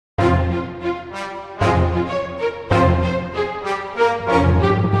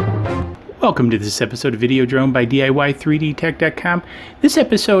Welcome to this episode of Video Drone by DIY3DTech.com. This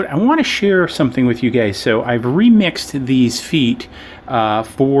episode, I want to share something with you guys. So I've remixed these feet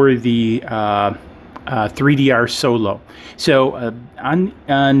for the 3DR Solo. So on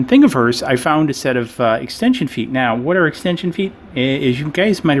Thingiverse, I found a set of extension feet. Now, what are extension feet? As you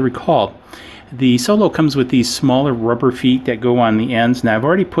guys might recall, the Solo comes with these smaller rubber feet that go on the ends. Now I've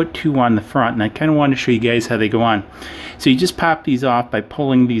already put two on the front, and I kind of want to show you guys how they go on. So you just pop these off by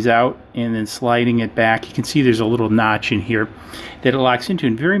pulling these out and then sliding it back. You can see there's a little notch in here that it locks into,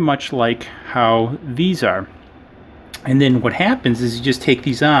 and very much like how these are. And then what happens is you just take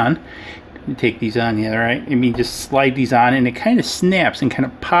these on. Yeah, right? I mean, just slide these on, and it kind of snaps and kind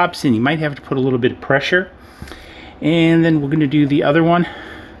of pops in. You might have to put a little bit of pressure. And then we're going to do the other one.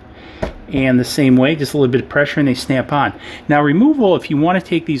 And the same way, just a little bit of pressure and they snap on. Now removal, if you want to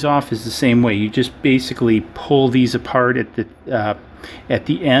take these off, is the same way. You just basically pull these apart at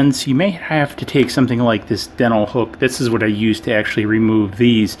the ends. You may have to take something like this dental hook. This is what I use to actually remove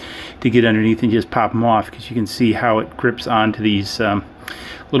these, to get underneath and just pop them off, because you can see how it grips onto these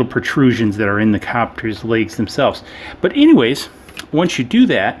little protrusions that are in the copter's legs themselves. But anyways, once you do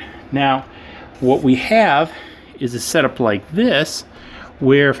that, now what we have is a setup like this,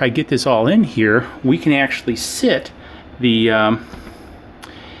 where if I get this all in here, we can actually sit the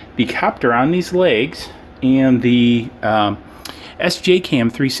copter on these legs, and the SJCAM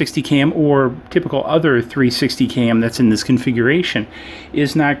 360 cam or typical other 360 cam that's in this configuration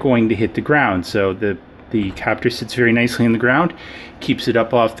is not going to hit the ground. So the copter sits very nicely on the ground, keeps it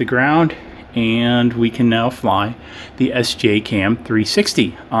up off the ground, and we can now fly the SJCAM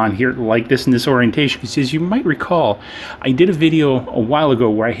 360 on here like this in this orientation. Because as you might recall, I did a video a while ago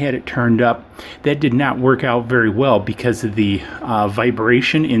where I had it turned up. That did not work out very well because of the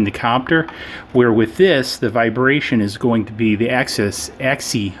vibration in the copter, where with this, the vibration is going to be, the axis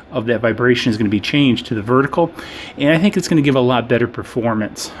of that vibration is going to be changed to the vertical, and I think it's going to give a lot better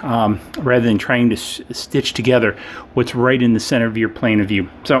performance rather than trying to stitch together what's right in the center of your plane of view.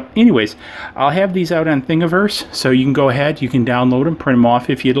 So anyways, I'll have these out on Thingiverse, so you can go ahead, you can download them, print them off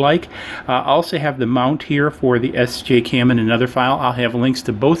if you'd like. I also have the mount here for the SJCAM in another file. I'll have links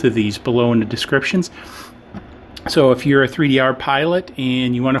to both of these below in the descriptions. So if you're a 3DR pilot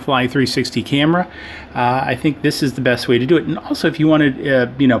and you want to fly a 360 camera, I think this is the best way to do it. And also, if you want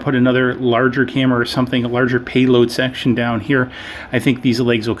to put another larger camera or something, a larger payload section down here, I think these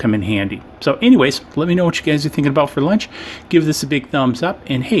legs will come in handy. So anyways, let me know what you guys are thinking about for lunch. Give this a big thumbs up,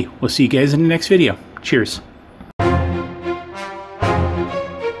 and hey, we'll see you guys in the next video. Cheers.